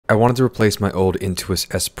I wanted to replace my old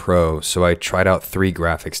Intuos S Pro, so I tried out 3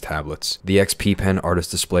 graphics tablets: the XP Pen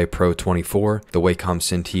Artist Display Pro 24, the Wacom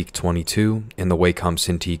Cintiq 22, and the Wacom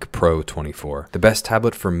Cintiq Pro 24. The best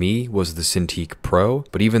tablet for me was the Cintiq Pro,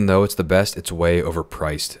 but even though it's the best, it's way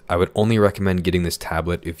overpriced. I would only recommend getting this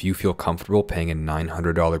tablet if you feel comfortable paying a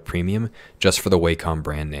 $900 premium just for the Wacom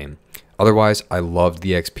brand name. Otherwise, I loved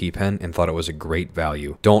the XP Pen and thought it was a great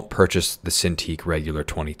value. Don't purchase the Cintiq regular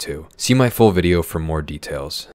 22. See my full video for more details.